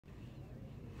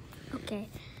Okay,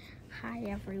 hi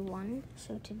everyone.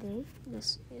 So today,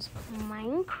 this is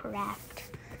Minecraft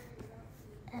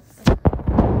episode.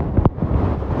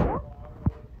 Oh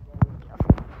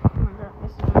my god,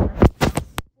 this is Minecraft.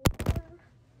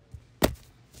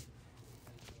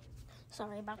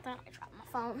 Sorry about that, I dropped my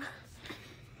phone.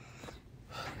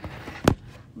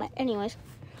 But anyways,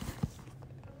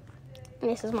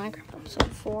 this is Minecraft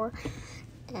episode 4,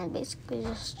 and basically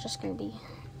just gonna be.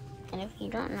 And if you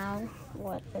don't know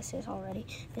what this is already,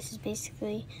 this is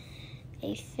basically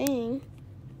a thing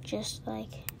just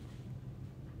like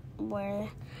where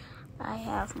I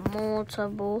have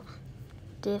multiple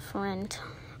different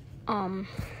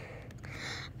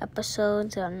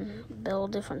episodes and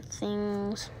build different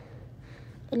things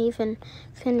and even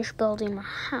finish building my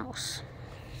house.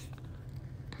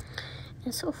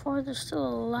 And so far there's still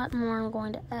a lot more I'm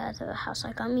going to add to the house.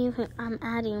 Like I'm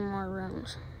adding more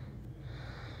rooms.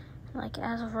 Like,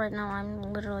 as of right now,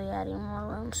 I'm literally adding more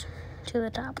rooms to the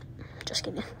top. Just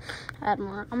kidding. Add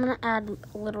more. I'm going to add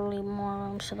literally more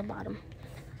rooms to the bottom.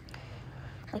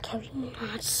 Like, have you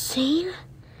not seen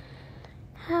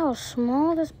how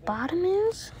small this bottom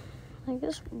is? Like,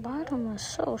 this bottom is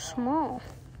so small.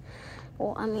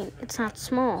 Well, I mean, it's not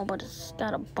small, but it's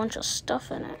got a bunch of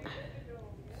stuff in it.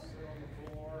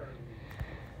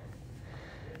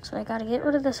 So I got to get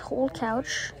rid of this whole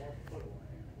couch.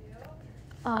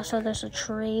 So there's a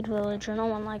trade villager. No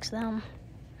one likes them.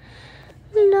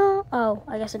 No. Oh,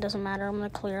 I guess it doesn't matter. I'm going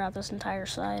to clear out this entire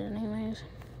side anyways.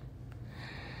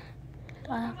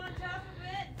 On top of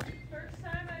it. First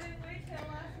time I didn't wait till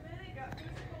last minute. Got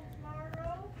physical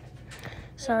tomorrow.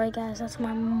 Sorry guys, that's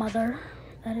my mother.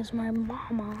 That is my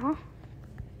mama.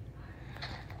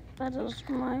 That is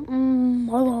my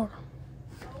mother.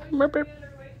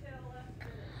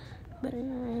 But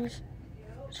anyways,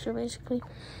 so basically,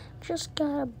 just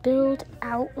gotta build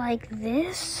out like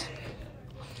this.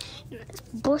 This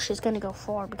bush is gonna go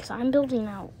far because I'm building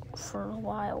out for a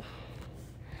while.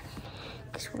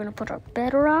 Because we're gonna put our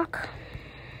bedrock.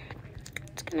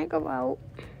 It's gonna go out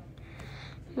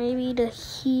maybe to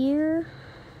here.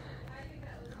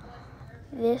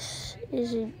 This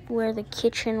is where the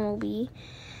kitchen will be.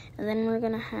 And then we're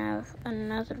gonna have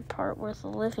another part where the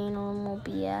living room will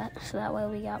be at. So that way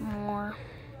we got more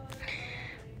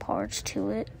parts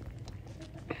to it.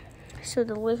 So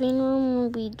the living room will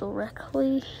be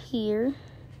directly here.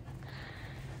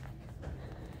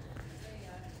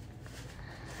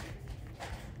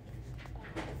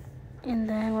 And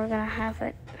then we're gonna have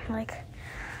it like,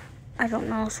 I don't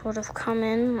know, sort of come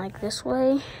in like this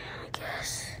way, I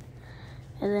guess.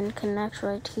 And then connect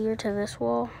right here to this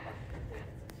wall.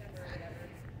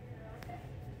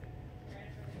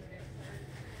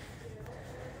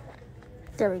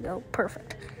 There we go,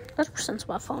 perfect. What percent's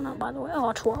my phone on, by the way?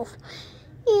 Oh, 12.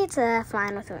 It's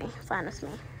fine with me. Fine with me.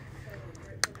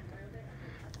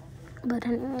 But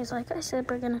anyways, like I said,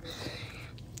 we're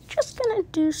just gonna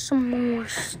do some more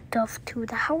stuff to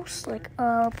the house, like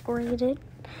upgrade it.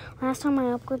 Last time I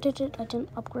upgraded it, I didn't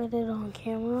upgrade it on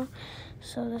camera.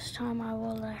 So this time I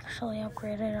will actually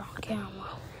upgrade it on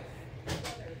camera.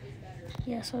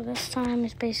 Yeah, so this time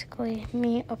is basically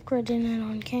me upgrading it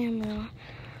on camera.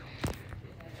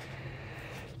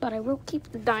 But I will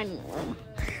keep the dining room.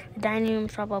 The dining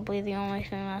room's probably the only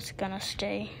thing that's gonna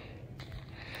stay.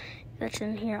 That's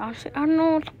in here. Honestly, I don't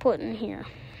know what to put in here.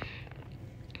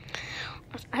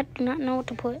 I do not know what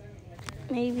to put.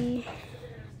 Maybe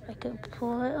I could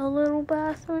put a little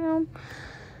bathroom.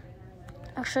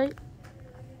 Actually,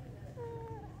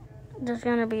 there's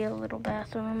gonna be a little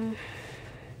bathroom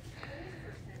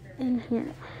in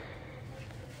here.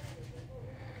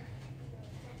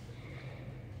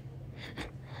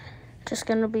 Just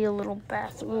gonna be a little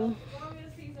bathroom.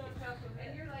 And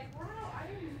you're like, wow,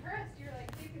 I'm impressed. You're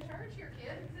like, you can charge your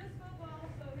kids this football,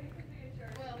 so they could be in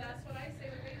charge. Well, that's what I say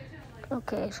with Baby Town.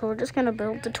 Okay, so we're just gonna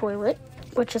build the toilet,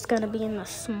 which is gonna be in the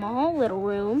small little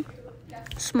room.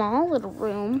 Small little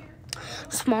room.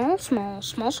 Small little room.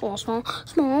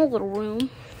 Small little room.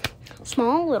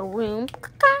 Small.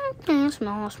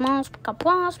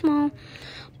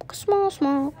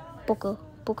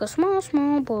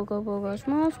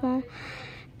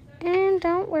 And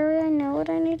don't worry, I know what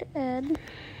I need to add.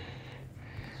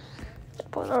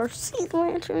 Put our sea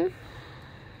lantern.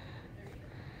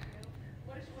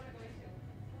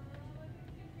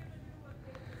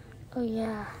 Oh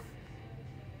yeah.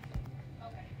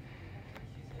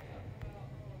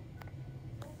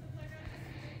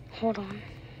 Hold on.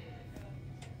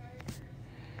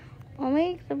 I'll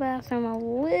make the bathroom a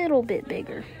little bit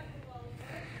bigger.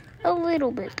 A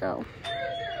little bit though.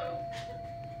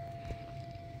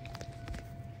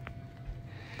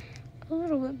 a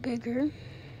little bit bigger.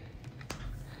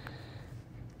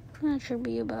 That should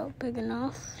be about big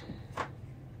enough.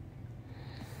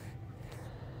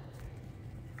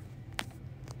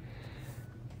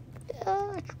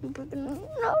 That should be big enough.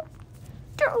 No,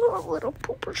 there's a little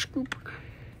pooper scooper.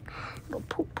 Little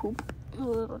poop, a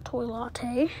little toy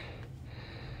latte.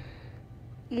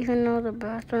 Even though the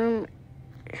bathroom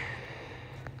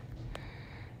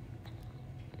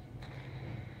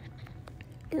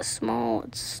is small,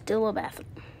 it's still a bathroom.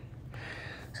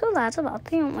 So that's about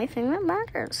the only thing that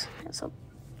matters. It's a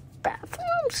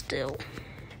bathroom still.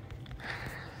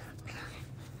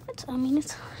 It's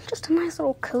just a nice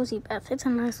little cozy bath. It's a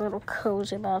nice little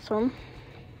cozy bathroom.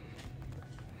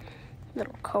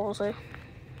 Little cozy.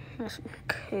 Nice and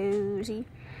cozy.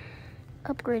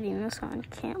 Upgrading this on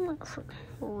camera for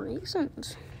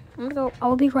reasons. I'm gonna go.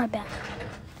 I'll be right back.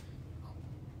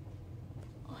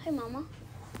 Oh, hey, Mama.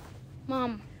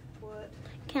 Mom. What?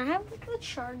 Can I have the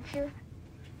charger?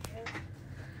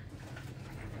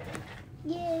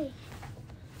 Yay.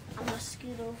 I'm gonna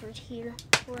scoot over here.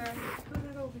 Where? Put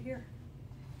it over here.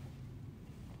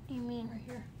 You mean? Right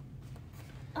here.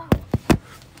 Oh.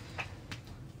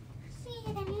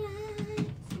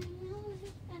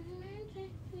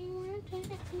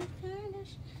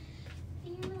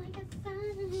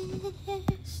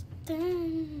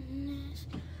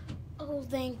 Oh,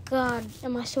 thank God.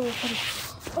 Am I still recording?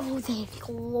 Oh, thank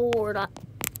Lord. I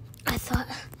thought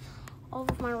all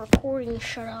of my recording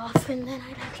shut off and then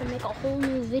I'd have to make a whole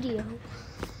new video.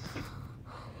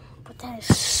 But that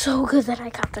is so good that I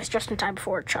got this just in time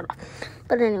before it shut off.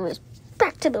 But anyways,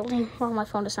 back to building while my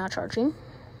phone is not charging.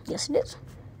 Yes, it is.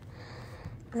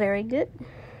 Very good.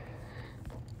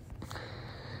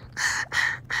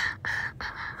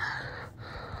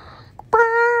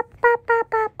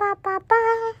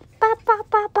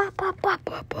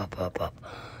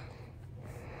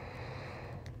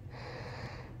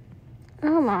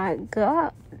 Oh my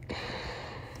God.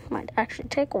 Might actually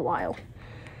take a while.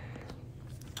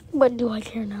 But do I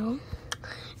care now?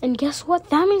 And guess what?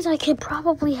 That means I could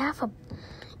probably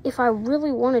if I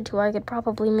really wanted to, I could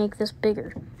probably make this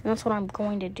bigger. And that's what I'm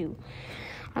going to do.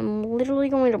 I'm literally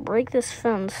going to break this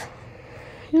fence.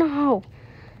 No.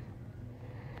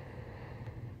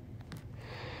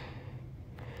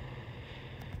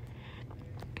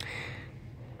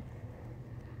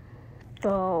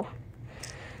 Oh.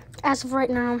 As of right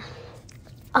now,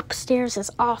 upstairs is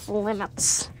off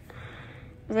limits.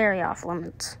 Very off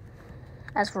limits.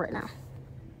 As of right now.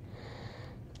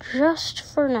 Just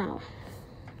for now.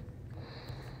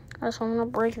 So I'm gonna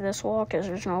break this wall because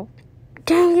there's no...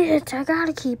 Dang it! I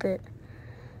gotta keep it.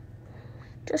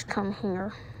 Just come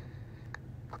here.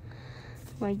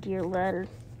 My dear ladder.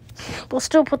 We'll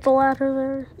still put the ladder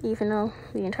there, even though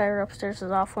the entire upstairs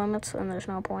is off limits and there's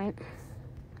no point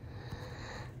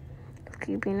of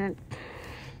keeping it.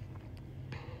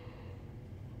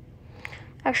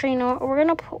 Actually, you know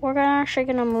what? We're actually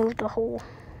gonna move the hole.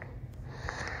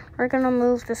 We're gonna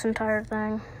move this entire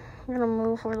thing. We're gonna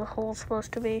move where the hole's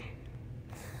supposed to be.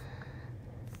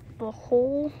 The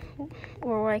hole,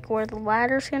 or like where the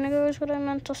ladder's gonna go is what I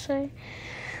meant to say.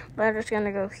 Ladder's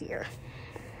gonna go here.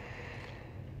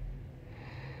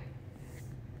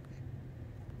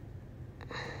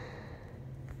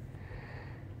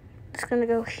 It's gonna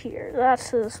go here.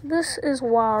 This is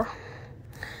where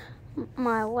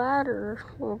my ladder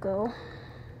will go.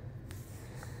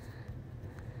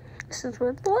 This is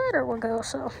where the ladder will go,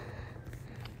 so.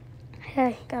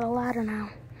 Hey, got a ladder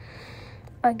now.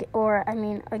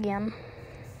 Again.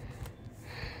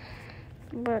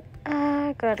 But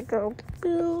I gotta go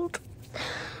build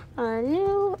a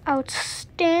new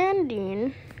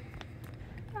outstanding.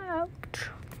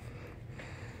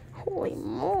 Holy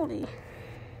moly.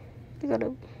 You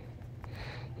gotta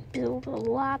build a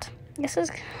lot.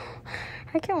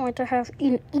 I can't wait to have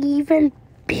an even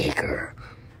bigger,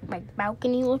 like,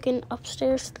 balcony looking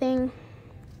upstairs thing.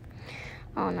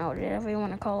 Oh no, did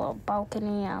everyone call it a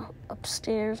balcony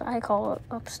upstairs? I call it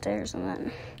upstairs, and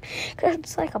then, cause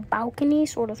it's like a balcony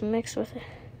sort of mixed with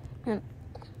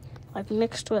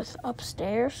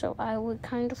upstairs, so I would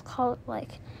kind of call it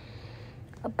like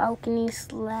a balcony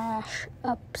 /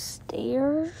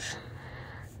 upstairs.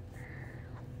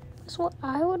 That's what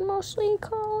I would mostly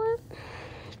call it.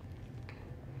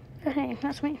 But hey,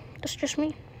 that's me. That's just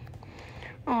me.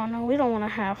 Oh no, we don't want to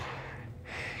have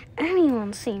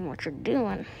anyone seeing what you're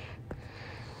doing.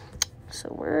 So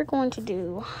we're going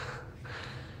to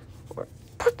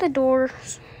put the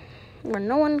doors where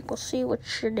no one will see what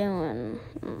you're doing.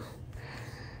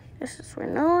 This is where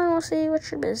no one will see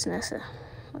what your business is,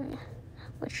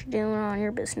 what you're doing on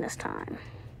your business time.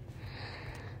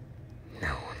 No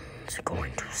one one's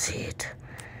going to see it.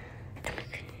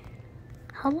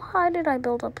 How high did I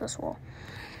build up this wall?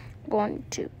 1,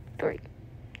 2, 3.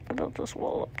 I built this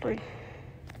wall up 3.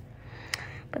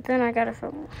 But then I gotta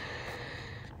fill.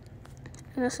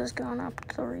 And this has gone up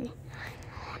 3. 1,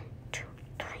 2,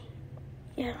 3.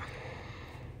 Yeah.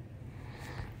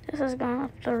 This has gone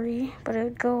up 3, but it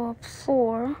would go up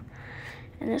 4.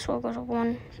 And this wall goes up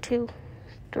 1, 2,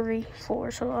 3,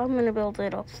 4. So I'm gonna build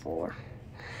it up 4.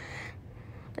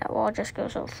 That wall just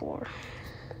goes up 4.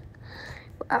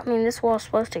 I mean, this wall is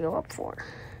supposed to go up 4.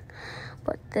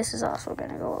 But this is also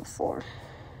gonna go up 4.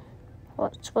 Well,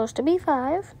 it's supposed to be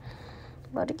 5.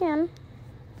 But again,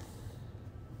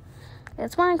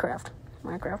 it's Minecraft.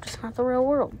 Minecraft is not the real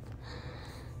world.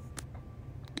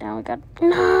 Now we got, no,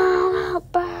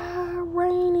 not bad,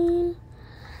 raining.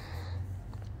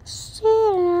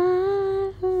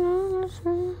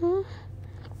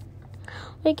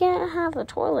 We can't have the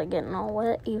toilet getting all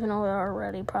wet, even though it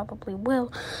already probably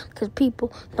will, because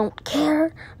people don't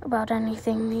care about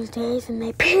anything these days, and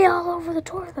they pee all over the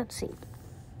toilet seat.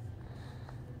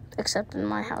 Except in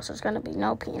my house, there's going to be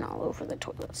no peeing all over the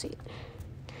toilet seat.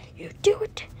 You do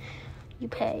it, you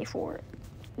pay for it.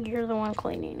 You're the one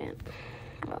cleaning it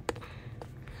up.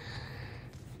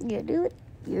 You do it,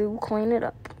 you clean it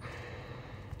up.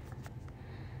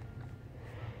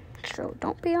 So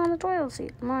don't pee on the toilet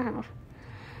seat in my house.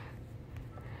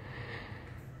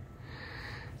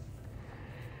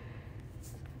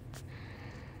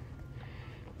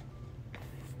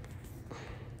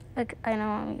 I know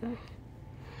I'm even.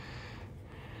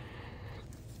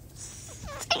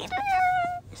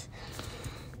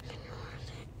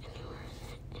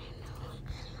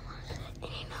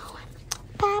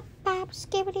 Pop, pop,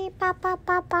 skibbity, pop, pop,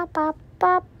 pop, pop, pop,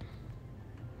 pop.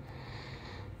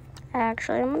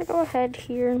 Actually, I'm gonna go ahead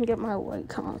here and get my white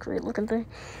concrete looking thing.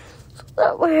 So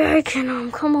that way I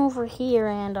can come over here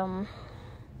and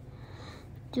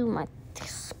do my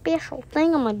special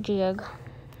thingamajig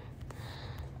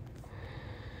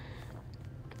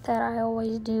that I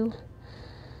always do.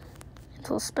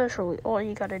 So especially all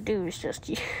you gotta do is just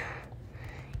use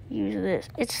this.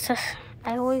 It's just,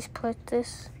 I always put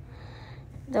this.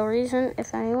 The reason,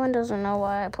 if anyone doesn't know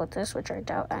why I put this, which I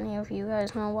doubt any of you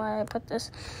guys know why I put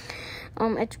this,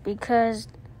 it's because,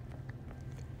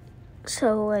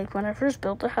 so like when I first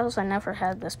built the house, I never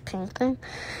had this pink thing,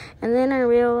 and then I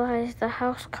realized the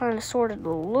house kind of sort of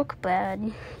look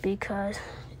bad because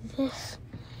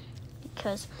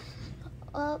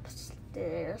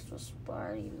upstairs was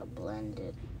starting to blend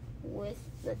it with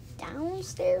the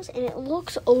downstairs, and it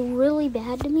looks really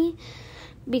bad to me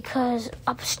because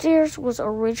upstairs was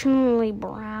originally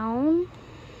brown,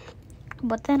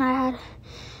 but then I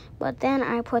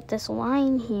put this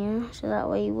line here so that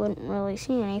way you wouldn't really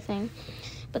see anything.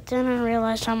 But then I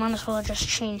realized I might as well just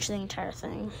change the entire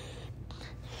thing.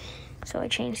 So I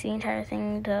changed the entire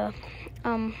thing to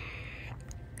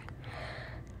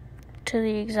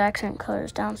the exact same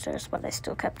colors downstairs, but I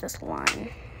still kept this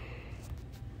line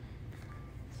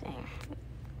thing.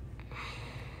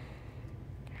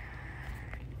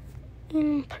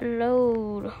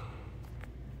 Implode.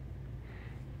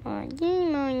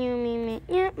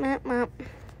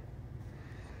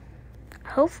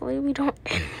 Hopefully we don't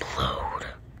implode.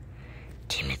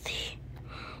 Timothy,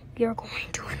 we are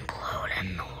going to implode at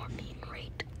an alarming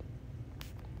rate.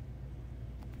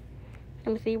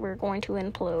 Timothy, we're going to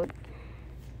implode.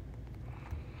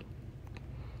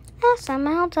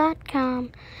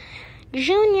 SML.com.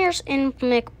 Junior's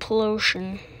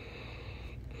Implosion.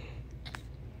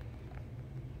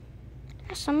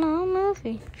 SML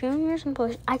movie. Junior's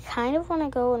Implosion. I kind of want to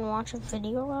go and watch a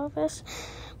video of this,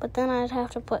 but then I'd have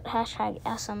to put hashtag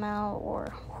SML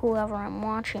or whoever I'm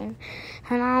watching,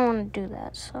 and I don't want to do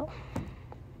that, so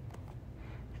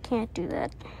can't do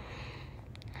that.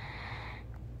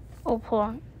 Oh, hold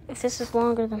on. If this is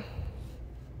longer than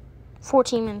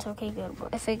 14 minutes, okay, good.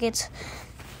 But if it gets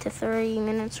to 30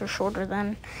 minutes or shorter,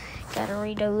 then gotta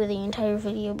redo the entire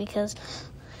video because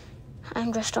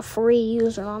I'm just a free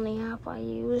user on the app I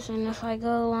use. And if I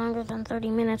go longer than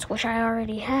 30 minutes, which I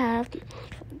already have,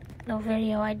 the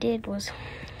video I did was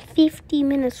 50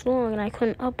 minutes long and I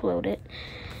couldn't upload it.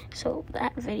 So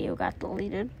that video got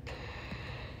deleted.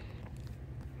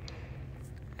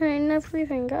 I never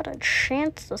even got a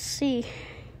chance to see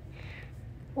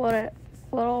what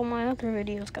all my other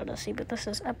videos got to see, but this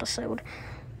is episode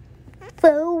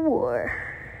 4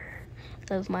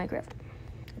 of Minecraft.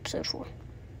 Episode 4.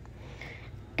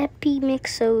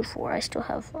 Epimixode 4. I still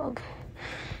have a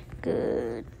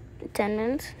good 10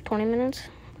 minutes, 20 minutes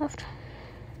left.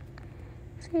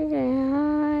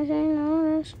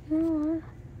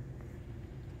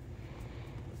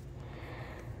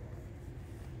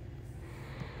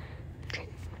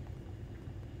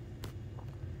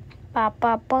 Bop,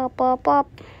 bop, bop, bop, bop.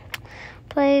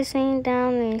 Placing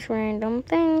down these random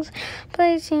things.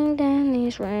 Placing down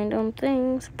these random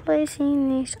things. Placing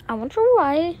these. I wonder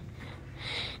why.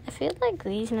 I feel like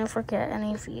these never get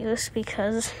any views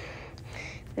because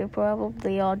they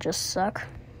probably all just suck.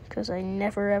 Because I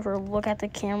never ever look at the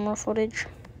camera footage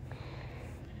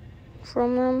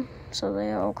from them. So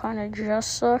they all kind of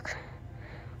just suck,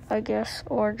 I guess.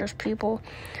 Or just people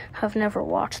have never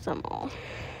watched them all.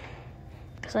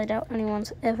 Because I doubt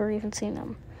anyone's ever even seen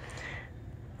them.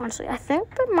 Honestly, I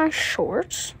think that my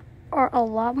shorts are a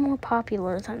lot more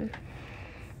popular than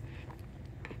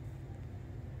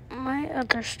my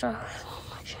other stuff on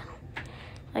my channel.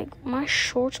 Like, my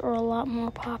shorts are a lot more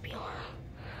popular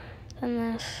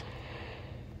than this.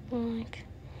 Like,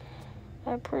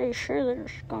 I'm pretty sure they're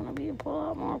just gonna be a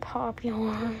lot more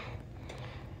popular.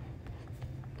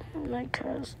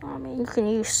 Because, I mean, you can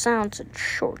use sounds in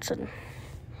shorts and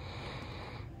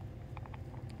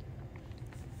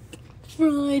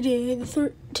Friday the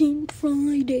 13th,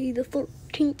 Friday the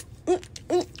 13th.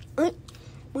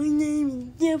 My name is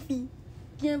Jeffy.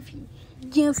 My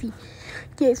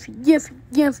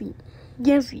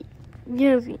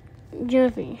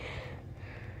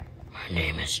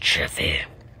name is Jeffy.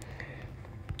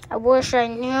 I wish I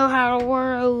knew how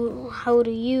to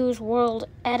use World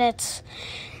Edits,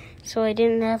 so I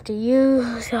didn't have to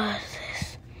use this.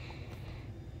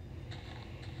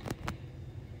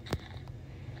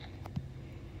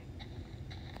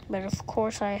 But of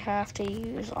course I have to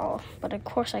use all. But of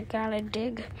course I gotta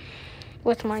dig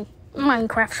with my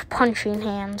Minecraft punching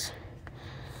hands.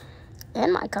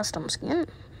 And my custom skin.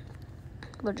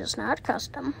 But it's not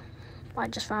custom. I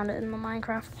just found it in the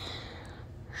Minecraft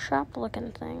shop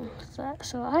looking thing.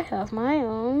 So I have my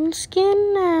own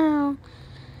skin now.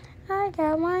 I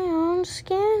got my own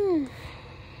skin.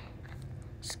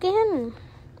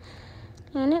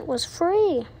 And it was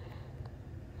free.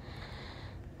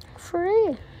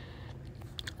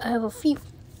 I have a few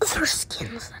other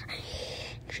skins that I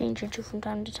change into from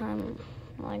time to time,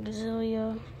 like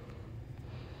Zilia.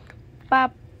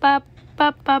 Bop, bop,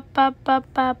 bop, bop, bop, bop,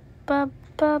 bop, bop,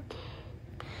 bop.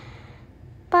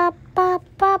 Bop, bop,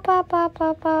 bop, bop, bop, bop,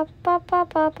 bop, bop, bop,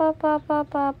 bop, bop, bop,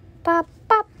 bop, bop,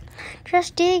 bop.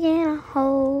 Just digging a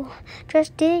hole.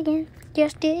 Just digging a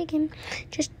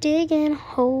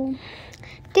hole.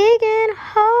 Digging a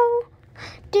hole.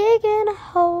 Digging a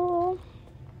hole.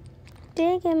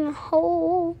 Digging a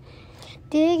hole,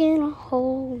 digging a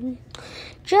hole.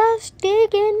 Just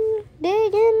digging,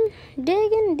 diglets.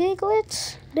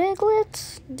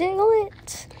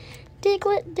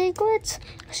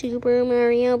 Super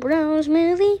Mario Bros.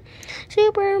 Movie.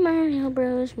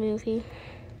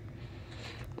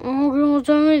 All girls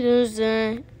are the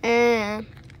same.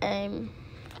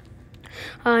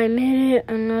 I made it,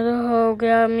 another hoe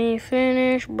got me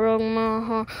finished, broke my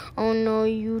heart, oh no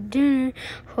you didn't,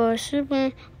 for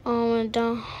sipping, I went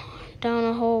down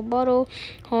a whole bottle,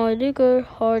 hard liquor,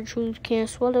 hard truth can't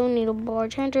swallow, need a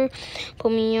bartender,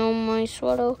 put me on my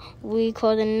sweater, we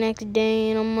call the next day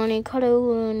in a money cuddle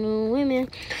with new women,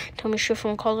 tell me shit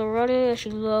from Colorado, that she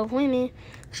love women,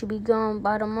 she'll be gone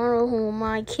by tomorrow, who am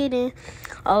I kidding?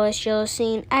 All this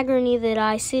jealousy and agony that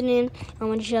I sit in.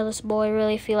 I'm a jealous boy,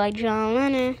 really feel like John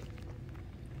Lennon.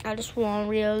 I just want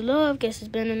real love, guess it's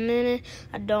been a minute.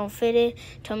 I don't fit it,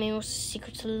 tell me what's the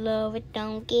secret to love, I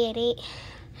don't get it.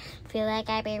 Feel like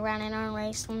I be running on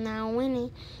race, I'm now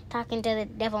winning. Talking to the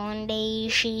devil one day,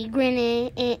 she grinning.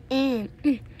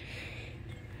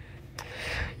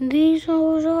 These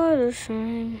hoes are the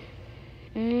same.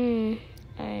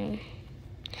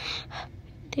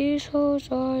 These hoes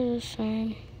are the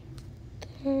same.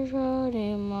 They're right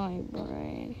in my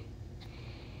brain.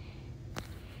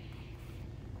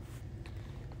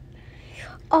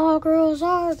 All girls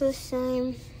are the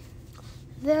same.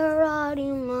 They're right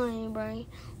in my brain.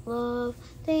 Love,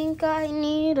 think I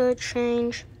need a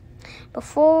change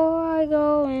before I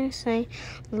go insane.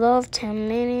 Love 10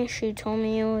 minutes. She told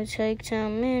me it would take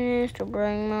 10 minutes to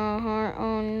break my heart.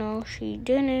 Oh no, she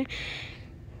didn't.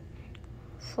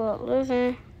 For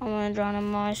living, I'm gonna drown in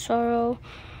my sorrow.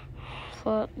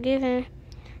 For giving,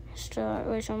 start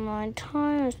wasting my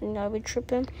time. I think I'll be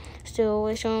tripping. Still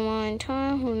wasting my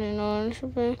time. Holding on,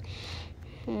 tripping.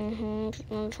 I don't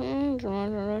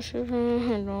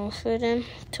fit in.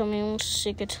 Tell me what's the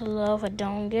secret to love. I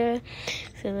don't get it.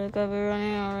 Feel like I'll be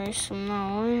running a race. I'm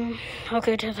not winning.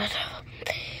 Okay, to the devil.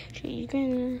 She's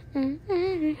gonna.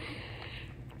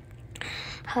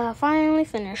 Finally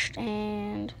finished,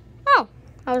 and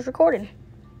I was recording.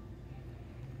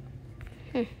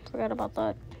 Forgot about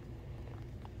that.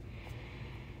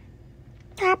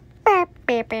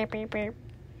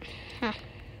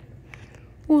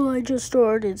 Well, I just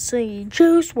started saying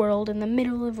Juice WRLD in the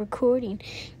middle of recording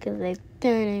because I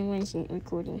thought I wasn't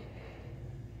recording.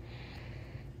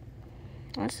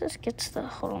 Let's just get to the,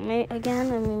 hold on, again,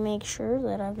 let me make sure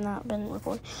that I've not been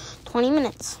recording. 20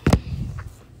 minutes.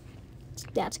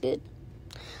 That's good.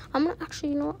 I'm going to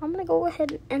actually, you know what, I'm going to go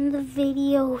ahead and end the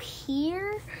video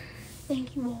here.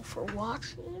 Thank you all for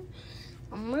watching.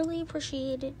 I really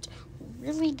appreciate it.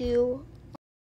 Really do.